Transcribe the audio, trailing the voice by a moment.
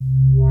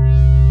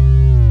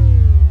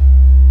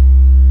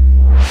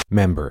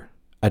Member,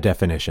 a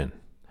definition.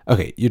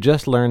 Okay, you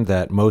just learned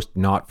that most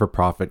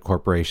not-for-profit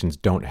corporations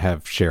don't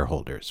have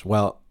shareholders.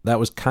 Well, that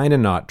was kind of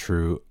not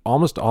true.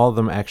 Almost all of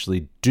them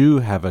actually do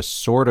have a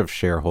sort of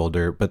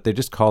shareholder, but they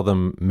just call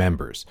them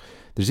members.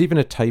 There's even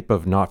a type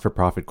of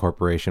not-for-profit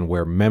corporation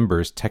where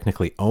members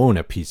technically own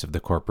a piece of the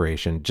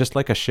corporation, just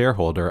like a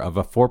shareholder of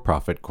a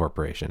for-profit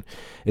corporation.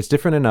 It's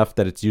different enough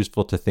that it's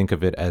useful to think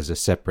of it as a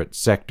separate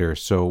sector,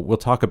 so we'll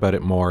talk about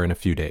it more in a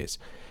few days.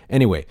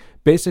 Anyway,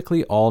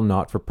 basically all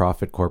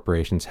not-for-profit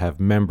corporations have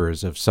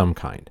members of some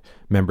kind.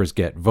 Members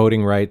get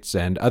voting rights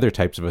and other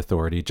types of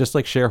authority, just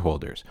like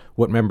shareholders.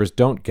 What members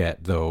don't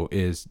get, though,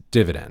 is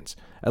dividends,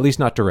 at least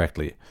not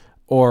directly,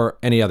 or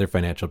any other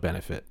financial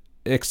benefit,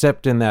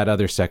 except in that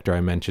other sector I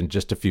mentioned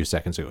just a few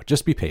seconds ago.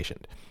 Just be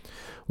patient.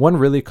 One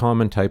really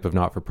common type of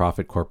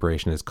not-for-profit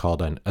corporation is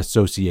called an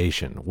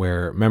association,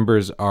 where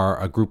members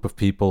are a group of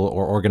people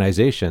or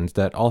organizations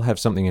that all have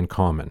something in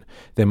common.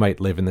 They might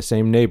live in the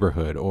same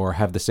neighborhood or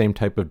have the same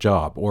type of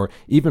job, or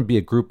even be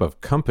a group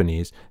of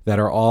companies that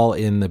are all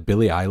in the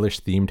Billie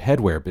Eilish-themed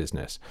headwear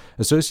business.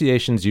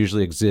 Associations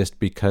usually exist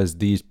because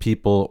these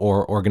people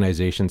or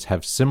organizations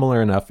have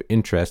similar enough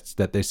interests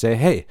that they say,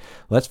 hey,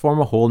 let's form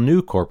a whole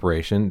new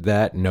corporation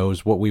that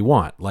knows what we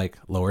want, like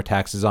lower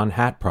taxes on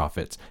hat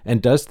profits,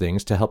 and does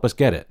things to help us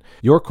get it.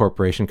 Your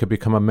corporation could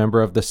become a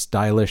member of the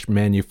Stylish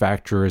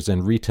Manufacturers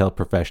and Retail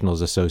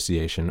Professionals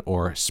Association,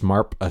 or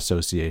SMARP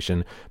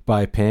Association,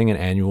 by paying an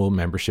annual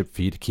membership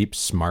fee to keep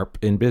SMARP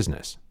in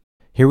business.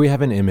 Here we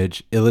have an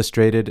image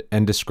illustrated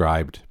and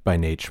described by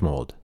Nate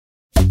Schmold.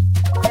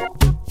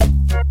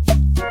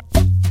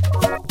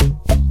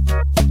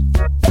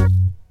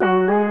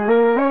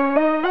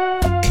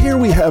 Here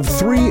we have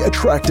three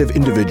attractive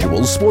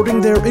individuals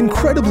sporting their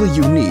incredibly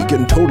unique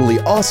and totally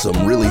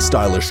awesome, really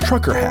stylish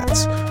trucker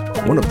hats.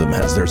 One of them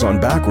has theirs on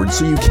backwards,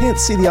 so you can't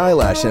see the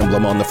eyelash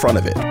emblem on the front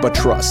of it, but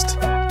trust,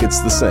 it's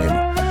the same.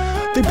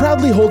 They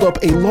proudly hold up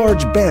a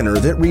large banner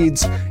that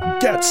reads,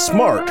 "Get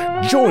Smart,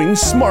 Join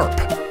SMARP."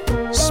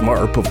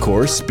 SMARP, of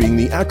course, being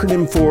the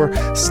acronym for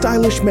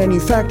Stylish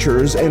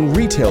Manufacturers and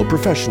Retail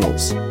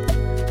Professionals.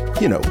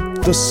 You know,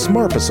 the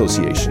SMARP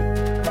Association.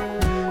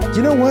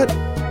 You know what?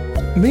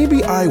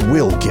 Maybe I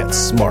will get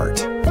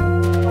smart.